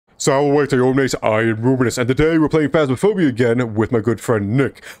Salve, omnes, I am Ruminous, and today we're playing Phasmophobia again with my good friend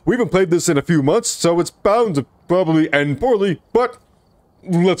Nick. We haven't played this in a few months, so it's bound to probably end poorly, but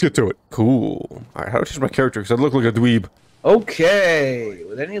let's get to it. Cool. Alright, how do I change my character? Because I look like a dweeb. Okay,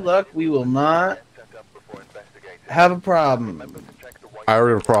 with any luck, we will not have a problem. I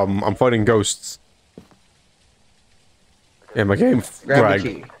already have a problem. I'm fighting ghosts. And my game Grab the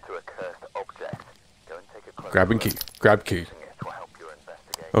key. Grabbing key. Grab key.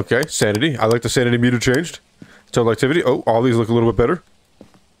 Okay, sanity. I like the sanity meter changed. Total activity. Oh, all these look a little bit better.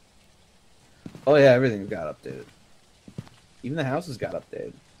 Oh yeah, everything's got updated. Even the houses got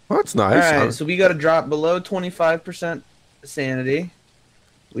updated. Well, that's nice. Alright, so we gotta drop below 25% sanity.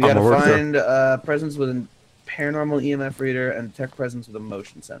 We gotta find presence with a paranormal EMF reader and detect presence with a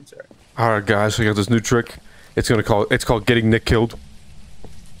motion sensor. Alright guys, we got this new trick. It's called getting Nick killed.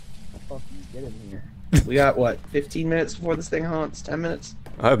 Get in here. We got what, 15 minutes before this thing haunts? 10 minutes?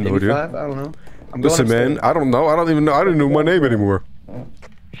 I have no idea. 5? I don't know. Listen, man, I don't know. I don't even know. I don't know my name anymore.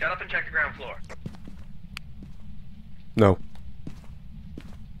 Shut up and check the ground floor. No.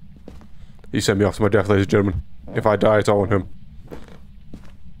 He sent me off to my death, ladies and gentlemen. If I die, it's all on him.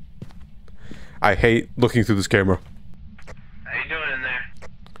 I hate looking through this camera. How you doing in there?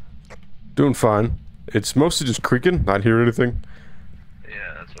 Doing fine. It's mostly just creaking, not hearing anything.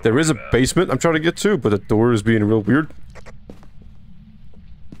 Yeah, that's what There is a basement I'm trying to get to, but the door is being real weird.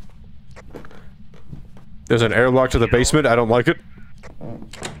 There's an airlock to the basement. I don't like it. You know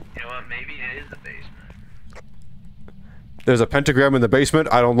what? Maybe it is the basement. There's a pentagram in the basement.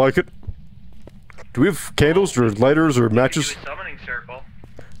 I don't like it. Do we have candles or lighters or matches? Do a summoning circle.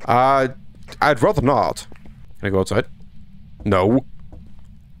 I'd rather not. Can I go outside? No.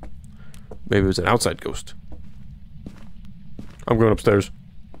 Maybe it was an outside ghost. I'm going upstairs.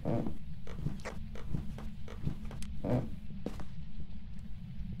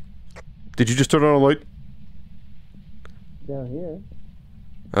 Did you just turn on a light? Down here.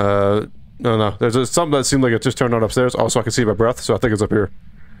 No. There's something that seemed like it just turned on upstairs. Also, I can see my breath, so I think it's up here.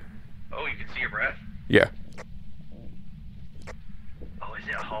 Oh, you can see your breath? Yeah. Oh, is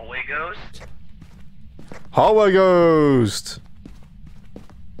it a hallway ghost? Hallway ghost!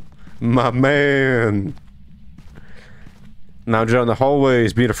 My man! Now down the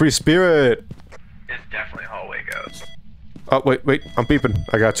hallways, being a free spirit! It's definitely a hallway ghost. Oh, wait, I'm peeping.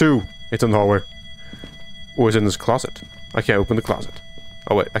 I got two. It's in the hallway. Or it's in this closet. I can't open the closet.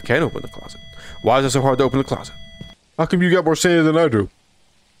 Oh wait, I can open the closet. Why is it so hard to open the closet? How come you got more sanity than I do?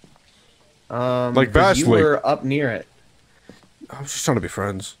 Like vastly. You were up near it. I was just trying to be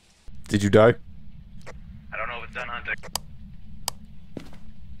friends. Did you die? I don't know if it's done hunting.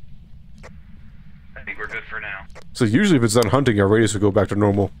 I think we're good for now. So usually if it's done hunting, our radius will go back to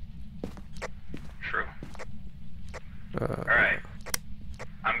normal. True. Alright.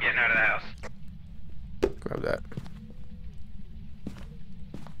 I'm getting out of the house. Grab that.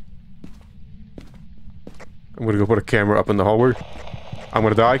 I'm gonna go put a camera up in the hallway. I'm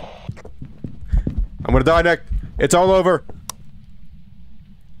gonna die. I'm gonna die, Nick. It's all over.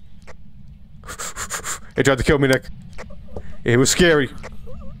 It tried to kill me, Nick. It was scary.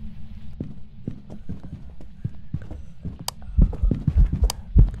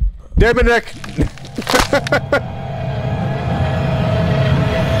 Damn it, Nick!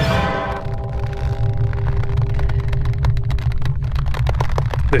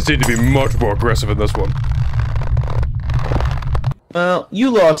 They seem to be much more aggressive in this one. Well,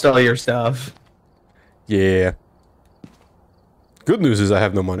 you lost all your stuff. Yeah. Good news is I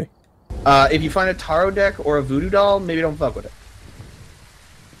have no money. If you find a tarot deck or a voodoo doll, maybe don't fuck with it.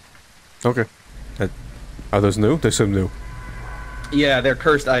 Okay. Are those new? They seem new. Yeah, they're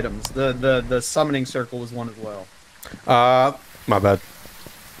cursed items. The summoning circle was one as well. My bad.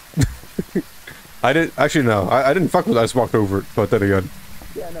 I didn't actually no. I didn't fuck with it. I just walked over it, but then again.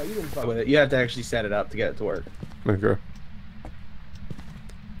 Yeah, no, you didn't fuck with it. You have to actually set it up to get it to work. Okay.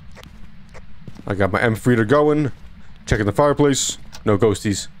 I got my EMF reader going. Checking the fireplace. No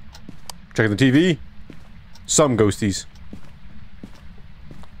ghosties. Checking the TV. Some ghosties.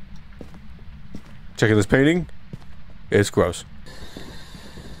 Checking this painting. It's gross.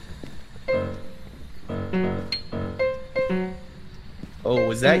 Oh,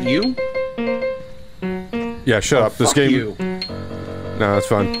 was that you? Yeah, shut up. This Fuck game. you. No, that's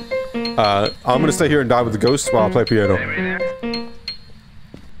fine. I'm gonna stay here and die with the ghosts while I play piano. Anybody there?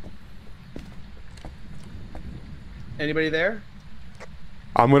 Anybody there?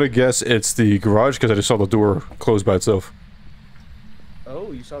 I'm gonna guess it's the garage because I just saw the door close by itself.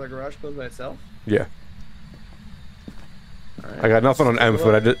 Oh, you saw the garage close by itself? Yeah. Alright. I got nothing on EMF,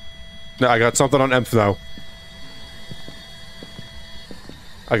 but I did. No, I got something on EMF now.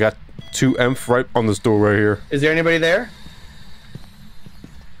 I got 2 EMF right on this door right here. Is there anybody there?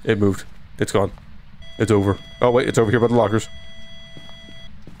 It moved. It's gone. It's over. Oh wait, it's over here by the lockers.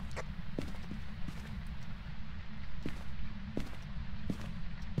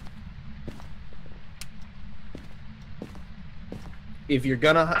 If you're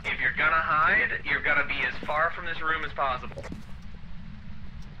gonna hide, you're gonna be as far from this room as possible.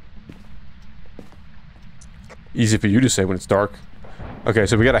 Easy for you to say when it's dark. Okay,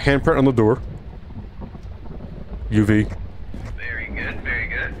 so we got a handprint on the door. UV. Very good, very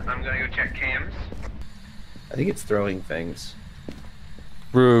good. I'm gonna go check cams. I think it's throwing things.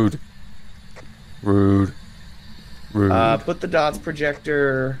 Rude. Rude. Rude. Put the dots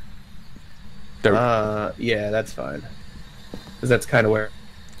projector. There. Yeah, that's fine. Because that's kind of where.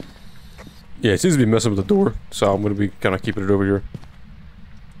 Yeah, it seems to be messing with the door, so I'm gonna be kind of keeping it over here.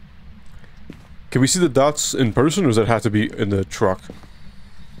 Can we see the dots in person, or does that have to be in the truck?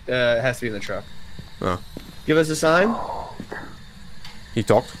 It has to be in the truck. Oh. Give us a sign. He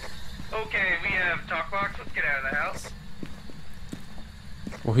talked. Okay, we have talk box. Let's get out of the house.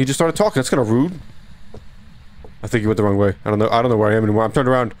 Well, he just started talking. That's kind of rude. I think he went the wrong way. I don't know where I am anymore. I'm turned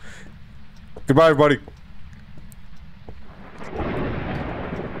around. Goodbye, everybody.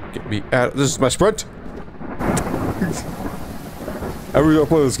 Get me out. This is my sprint. Every time I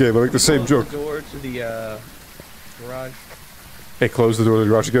play this game, I make the same joke. The door to the garage. Hey, close the door to the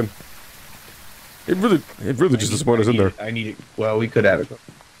garage again. It really just disappointed us in there. I need it. Well, we could have it.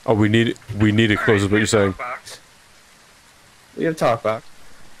 Oh, we need it closed, is what you're saying. We have a talk box.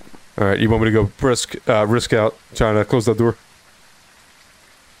 Alright, you want me to go risk out trying to close that door?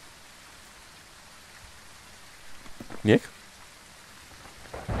 Nick?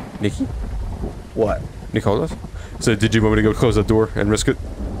 Nicky? What? Nicholas? So did you want me to go close that door and risk it?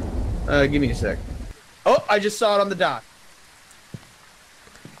 Give me a sec. Oh, I just saw it on the dot.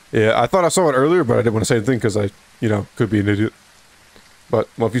 Yeah, I thought I saw it earlier, but I didn't want to say anything because I, could be an idiot. But,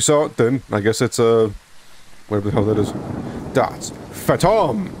 well, if you saw it, then I guess it's, whatever the hell that is. Dots.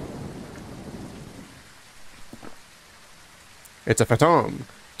 Phantom! It's a phantom.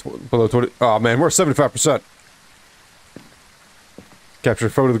 Below 20. Oh, man, we're 75%. Capture a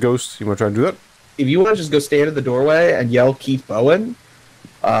photo of the ghost. You want to try and do that? If you want to just go stand at the doorway and yell Keith Bowen,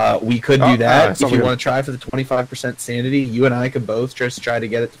 we could do that. If you want to try for the 25% sanity, you and I could both just try to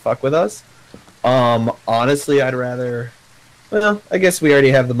get it to fuck with us. Honestly, I'd rather... Well, I guess we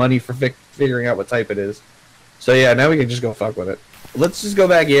already have the money for figuring out what type it is. So yeah, now we can just go fuck with it. Let's just go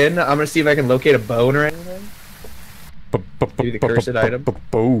back in. I'm gonna see if I can locate a bone or anything. Maybe the cursed item.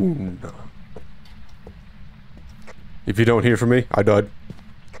 Bone. If you don't hear from me, I died.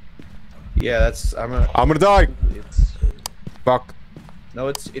 Yeah, that's... I'm gonna die! Fuck. No,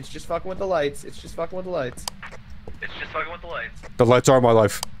 it's just fucking with the lights. It's just fucking with the lights. It's just fucking with the lights. The lights are my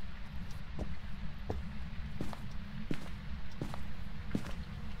life.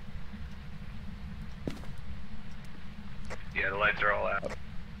 Yeah, the lights are all out.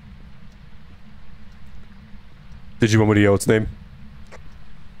 Did you want me to yell its name?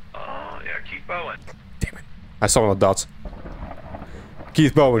 Oh, yeah, Keith Bowen. Damn it. I saw one of the dots.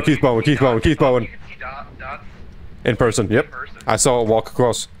 Keith Bowen, Keith Bowen, Keith Bowen, Keith Bowen. You can see dots In person, yep. in person. I saw it walk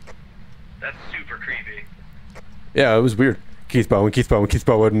across. That's super creepy. Yeah, it was weird. Keith Bowen, Keith Bowen, Keith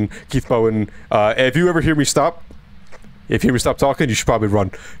Bowen, Keith Bowen. If you ever hear me stop, talking, you should probably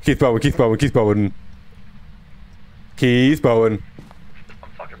run. Keith Bowen, Keith Bowen, Keith Bowen. Keith Bowen. I'm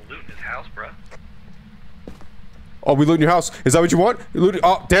fucking looting his house, bro. Oh, we looting your house? Is that what you want?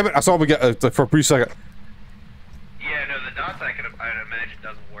 Oh, damn it! I saw him again for a brief second. Yeah, no, the dots I'd imagine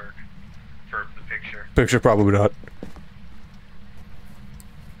doesn't work for the picture. Picture probably not.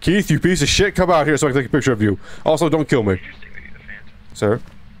 Keith, you piece of shit, come out here so I can take a picture of you. Also, don't kill me. Interesting that you're the Phantom.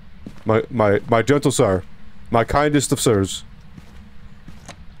 Sir. My gentle sir. My kindest of sirs.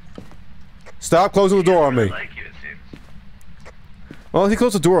 Stop closing the door on me. Like you, it seems. Well, he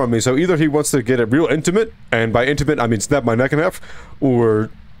closed the door on me, so either he wants to get it real intimate, and by intimate I mean snap my neck in half, or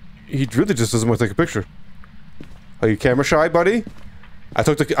he really just doesn't want to take a picture. Are you camera shy, buddy? I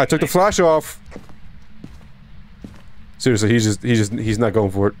took the flash off. Seriously, he's not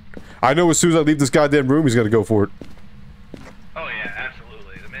going for it. I know as soon as I leave this goddamn room, he's gonna go for it. Oh yeah,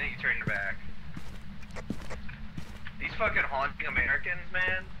 absolutely. The minute you turn your back. These fucking haunting Americans,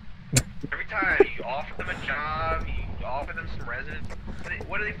 man. Every time you offer them a job, you offer them some residence,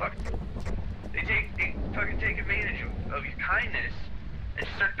 what do they fucking do? They fucking take advantage of your kindness and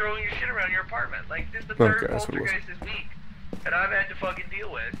just start throwing your shit around your apartment. Like, this is the third poltergeist this week that I've had to fucking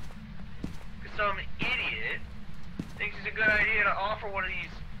deal with. Because some idiot thinks it's a good idea to offer one of these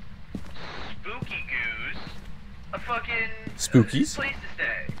spooky goos a fucking Spookies? place to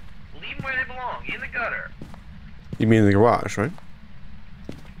stay. Leave them where they belong, in the gutter. You mean in the garage, right?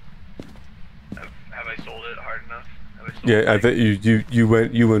 Have I sold it hard enough? Have I sold Yeah, I think you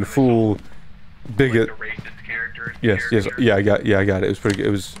went full bigot. like the racist character. Yes, yeah, I got it. It was pretty good.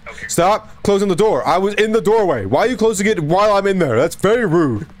 It was. Okay. Stop closing the door. I was in the doorway. Why are you closing it while I'm in there? That's very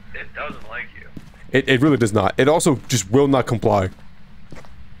rude. It doesn't like you. It really does not. It also just will not comply.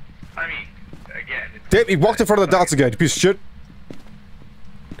 I mean, again. Damn, he walked in front of the dots again, you piece of shit.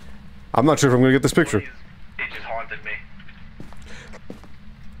 I'm not sure if I'm gonna get this picture. It just haunted me.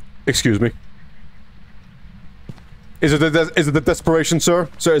 Excuse me. Is it the desperation, sir?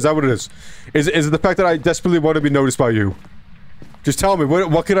 Sir, is that what it is? Is it the fact that I desperately want to be noticed by you? Just tell me,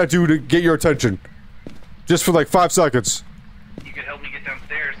 what can I do to get your attention? Just for like 5 seconds. You could help me get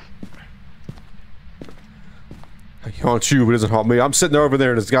downstairs. He haunts you, but it doesn't haunt me. I'm sitting over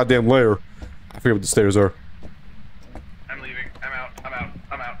there in this goddamn lair. I forget what the stairs are. I'm leaving. I'm out. I'm out.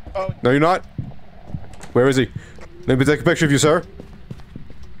 I'm out. Oh. No, you're not? Where is he? Let me take a picture of you, sir.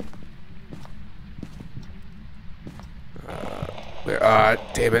 Where?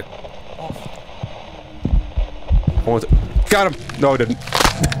 Damn it. Got him! No, I didn't.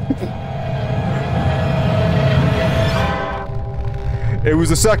 It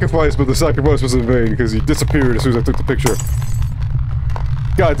was a sacrifice, but the sacrifice was in vain because he disappeared as soon as I took the picture.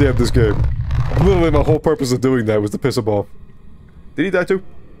 God damn this game. Literally my whole purpose of doing that was to piss him off. Did he die too?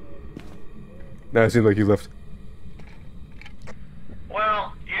 Nah, it seemed like he left.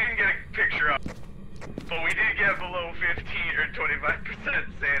 Well, you didn't get a picture up, but we did get below 15 or 25%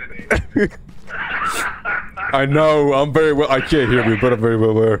 sanity. I know, I'm very well- I can't hear me, but I'm very well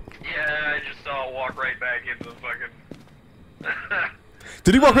aware. Yeah, I just saw it walk right back into the fucking...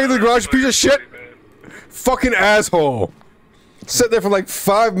 Did he walk back into the garage, piece of shit? Fucking asshole! Sit there for like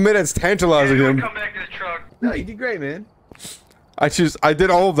 5 minutes tantalizing him. Come back to the truck. No, you did great, man. I did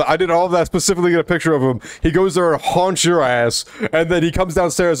all of that. I did all of that specifically to get a picture of him. He goes there and haunts your ass, and then he comes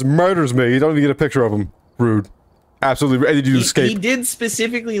downstairs and murders me. You don't even get a picture of him. Rude. Absolutely. And you escape. He did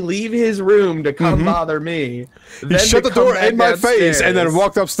specifically leave his room to come bother me. He shut the door in my face and then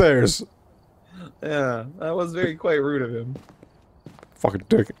walked upstairs. Yeah, that was quite rude of him. Fucking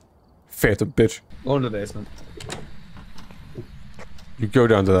dick. Phantom bitch. Go into the basement. You go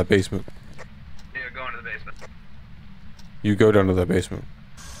down to that basement. Yeah, go into the basement. You go down to that basement.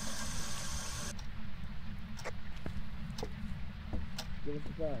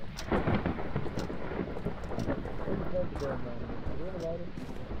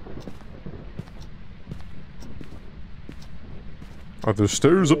 Are there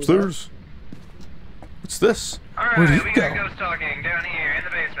stairs upstairs? What's this? Alright, we got ghost talking down here in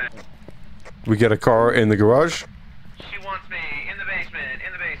the basement. We get a car in the garage. She wants me in the basement,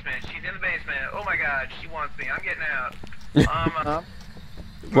 in the basement. She's in the basement. Oh my god, she wants me. I'm getting out.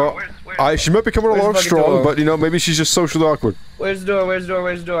 Well, she might be coming along strong, but you know, maybe she's just socially awkward. Where's the door? Where's the door?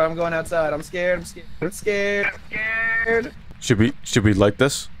 Where's the door? I'm going outside. I'm scared. I'm scared. I'm scared. I'm scared. Should we like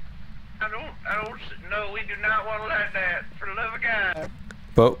this? No, we do not want to let that, for the love of God.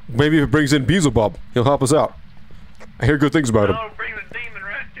 But maybe if it brings in Beelzebub, he'll help us out. I hear good things about him. No, bring the demon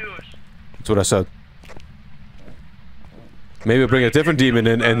right to us. That's what I said. Maybe we'll bring a different demon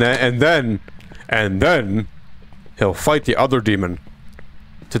in, and then he'll fight the other demon.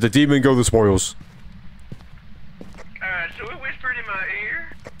 To the demon go the spoils. So it whispered in my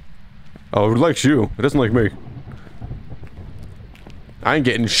ear. Oh, it likes you. It doesn't like me. I ain't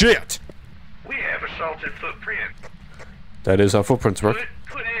getting shit. We have assaulted footprint. That is how footprints work.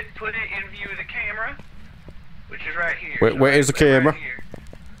 Put it in view of the camera, which is right here. Where is the camera? Right here.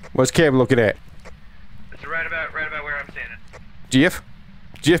 What's camera looking at? It's right about where I'm standing. Jeff,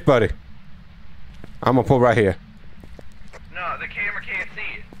 buddy. I'm gonna pull right here. No, the camera can't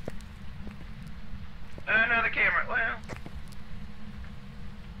see it. No, the camera. Well.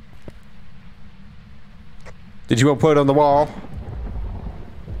 Did you want to put it on the wall?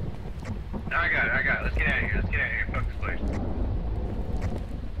 No, I got it. Let's get out of here. Fuck this place.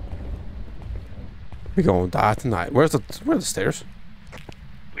 We gonna die tonight. Where are the stairs?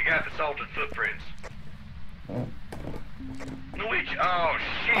 We got the salted footprints. Which? Oh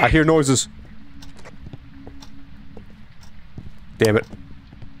shit! I hear noises. Damn it.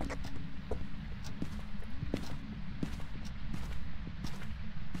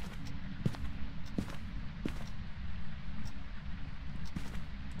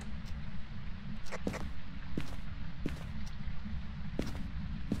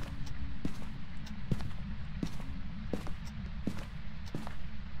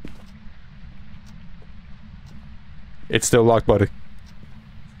 It's still locked, buddy.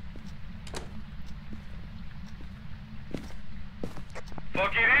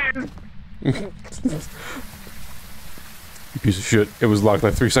 in! You piece of shit. It was locked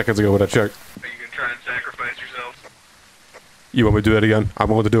like 3 seconds ago when I checked. Are you gonna try and sacrifice yourselves? You want me to do that again? I'm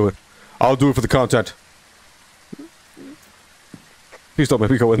going to do it. I'll do it for the content. Please don't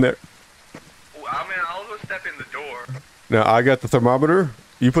make me go in there. Well, I mean, I'll go step in the door. Now I got the thermometer.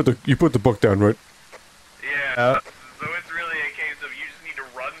 You put the book down, right? Yeah. So it's really a case of you just need to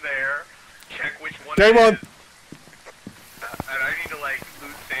run there, check which one Game it on. is, and I need to like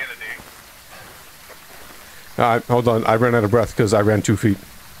lose sanity. Hold on. I ran out of breath because I ran 2 feet.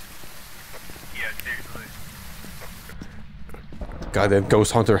 Yeah, seriously. Goddamn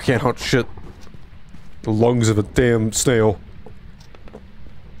ghost hunter. I can't hunt shit. The lungs of a damn snail.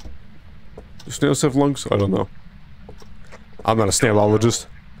 Do snails have lungs? I don't know. I'm not a snailologist.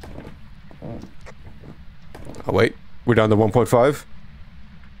 Oh wait, we're down to 1.5.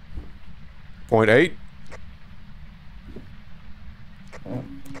 0.8.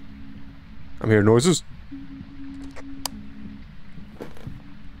 I'm hearing noises.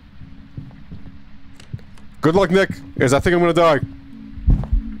 Good luck, Nick, because I think I'm gonna die.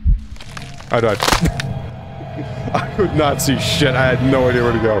 I died. I could not see shit. I had no idea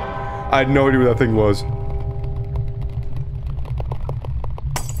where to go. I had no idea where that thing was.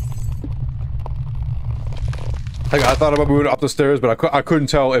 Like, I thought about moving up the stairs, but I couldn't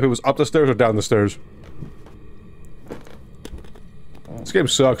tell if it was up the stairs or down the stairs. This game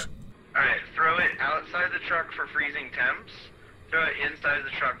sucks. Alright, throw it outside the truck for freezing temps. Throw it inside the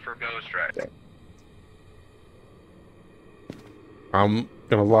truck for ghost riding. I'm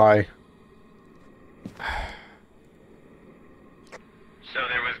gonna lie. So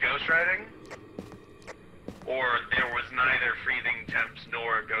there was ghost riding? Or there was neither freezing temps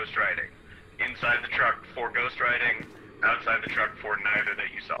nor ghost riding? Inside the truck for ghost riding, outside the truck for neither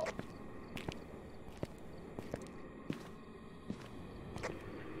that you saw.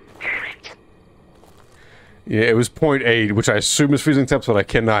 Damn it. Yeah, it was 0.8, which I assume is freezing temps, but I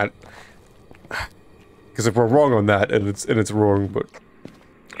cannot. Because if we're wrong on that, and it's wrong, but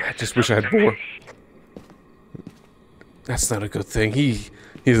I just wish I had more. That's not a good thing. He's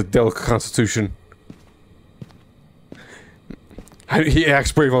a delicate constitution. He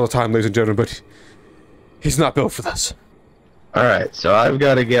acts brave all the time, ladies and gentlemen, but he's not built for this. Alright, so I've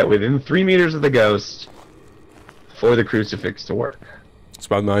got to get within 3 meters of the ghost for the crucifix to work. It's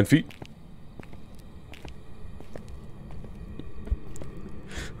about 9 feet.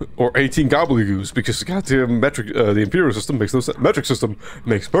 Or 18 gobbledygoos, because the goddamn metric, the imperial system makes no sense. Metric system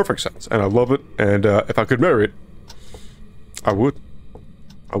makes perfect sense, and I love it, and if I could marry it, I would.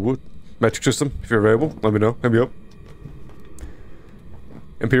 I would. Metric system, if you're available, let me know. Hit me up.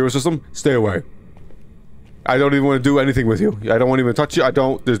 Imperial system, stay away. I don't even want to do anything with you. I don't want to even touch you. I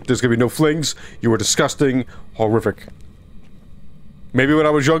don't. There's gonna be no flings. You are disgusting, horrific. Maybe when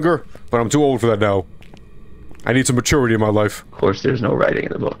I was younger, but I'm too old for that now. I need some maturity in my life. Of course, there's no writing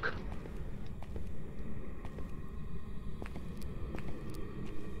in the book.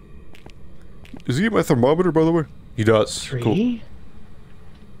 Does he get my thermometer, by the way? He does. 3, Cool.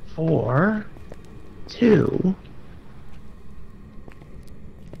 4, 2.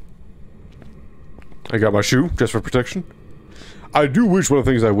 I got my shoe, just for protection. I do wish one of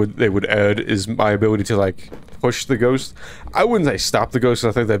the things they would add is my ability to, like, push the ghost. I wouldn't say stop the ghost,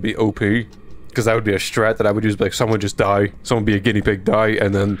 I think that'd be OP. Because that would be a strat that I would use, like, someone just die, someone be a guinea pig die,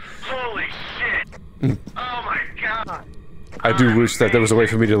 and then... Holy shit! Oh my god! I do wish that there was a way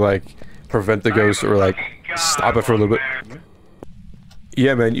for me to, like, prevent the ghost or, like, stop it for a little bit.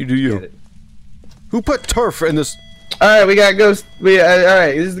 Yeah, man, you do you. Who put turf in this... Alright, we got ghost.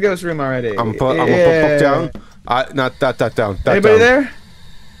 Alright, this is the ghost room already. I'm gonna put down. Not that down. That Anybody down. there?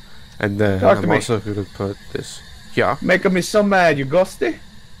 And then Talk to I'm me. also gonna put this. Yeah. Making me so mad, you ghosty.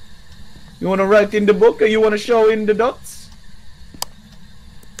 You wanna write in the book or you wanna show in the dots?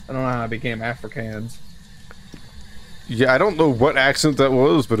 I don't know how I became Afrikaans. Yeah, I don't know what accent that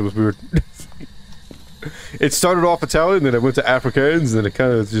was, but it was weird. It started off Italian, then it went to Afrikaans, then it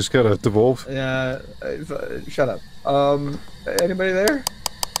kind of devolved. Yeah, shut up. Anybody there?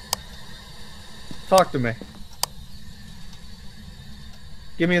 Talk to me.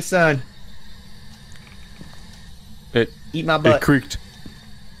 Give me a sign. Eat my butt. It creaked.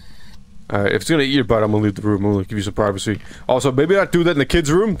 If it's gonna eat your butt, I'm gonna leave the room. I'm gonna give you some privacy. Also, maybe not do that in the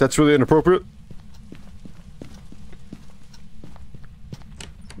kids' room. That's really inappropriate.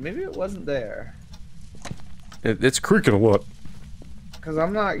 Maybe it wasn't there. It's creaking a lot. Cause I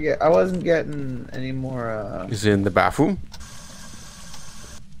wasn't getting any more. Is it in the bathroom?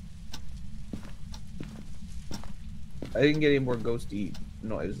 I didn't get any more ghosty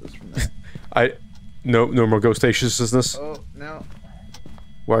noises from that. No more ghostaciousness. Oh no.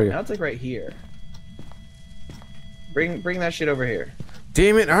 Where are you? Now it's like right here. Bring that shit over here.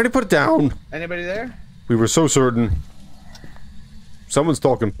 Damn it, I already put it down. Anybody there? We were so certain. Someone's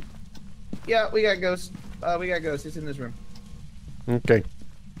talking. Yeah, we got ghosts. We got ghosts. It's in this room. Okay.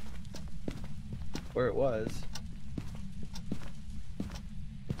 Where it was.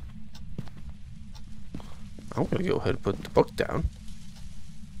 I'm gonna go ahead and put the book down.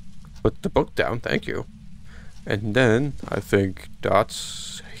 Put the book down, thank you. And then, I think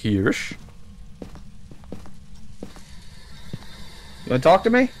that's here-ish. You wanna talk to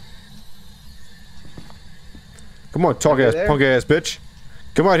me? Come on, talk ass, punk ass bitch.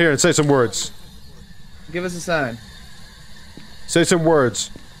 Come out here and say some words. Give us a sign. Say some words.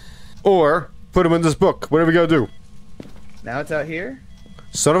 Or, put them in this book. Whatever you gotta do. Now it's out here?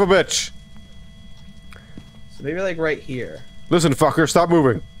 Son of a bitch. So maybe like right here. Listen, fucker, stop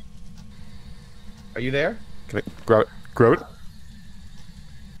moving. Are you there? Can I grab it? Grab it?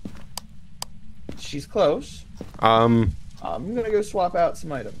 She's close. I'm gonna go swap out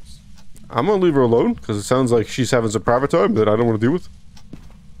some items. I'm gonna leave her alone, because it sounds like she's having some private time that I don't want to deal with.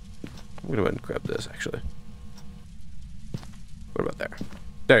 I'm gonna go ahead and grab this, actually. What about there?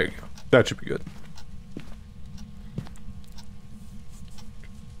 There you go. That should be good.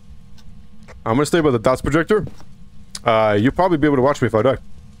 I'm gonna stay by the dots projector. You'll probably be able to watch me if I die.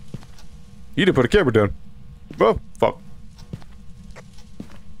 You didn't put a camera down. Well, fuck.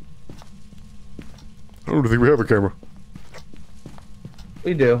 I don't think we have a camera.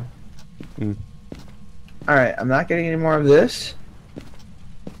 We do. Alright, I'm not getting any more of this.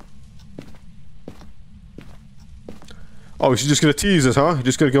 Oh, she's just gonna tease us, huh? You're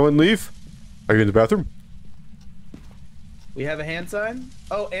just gonna go and leave? Are you in the bathroom? We have a hand sign.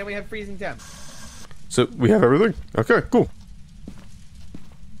 Oh, and we have freezing temp. So, we have everything? Okay, cool.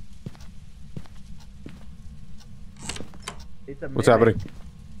 It's a What's mimic. happening?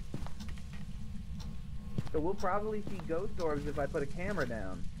 So we'll probably see ghost orbs if I put a camera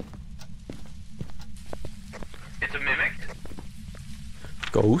down. It's a mimic.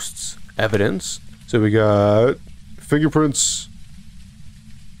 Ghosts, evidence. So we got fingerprints,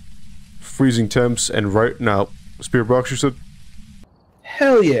 freezing temps, and right now, spirit box. You said.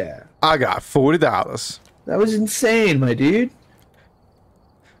 Hell yeah! I got $40. That was insane, my dude.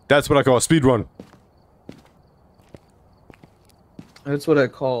 That's what I call a speed run. That's what I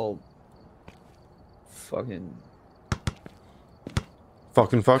call fucking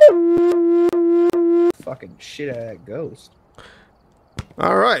Fuck. fucking shit out of that ghost.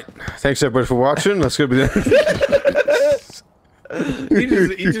 All right. Thanks everybody for watching. That's gonna be the.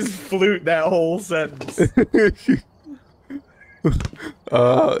 he just flute that whole sentence.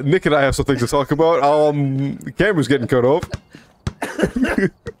 Nick and I have some things to talk about. The camera's getting cut off.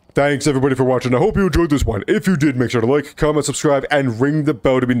 Thanks everybody for watching. I hope you enjoyed this one. If you did, make sure to like, comment, subscribe, and ring the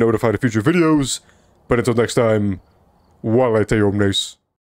bell to be notified of future videos. But until next time, walay tayo omnes.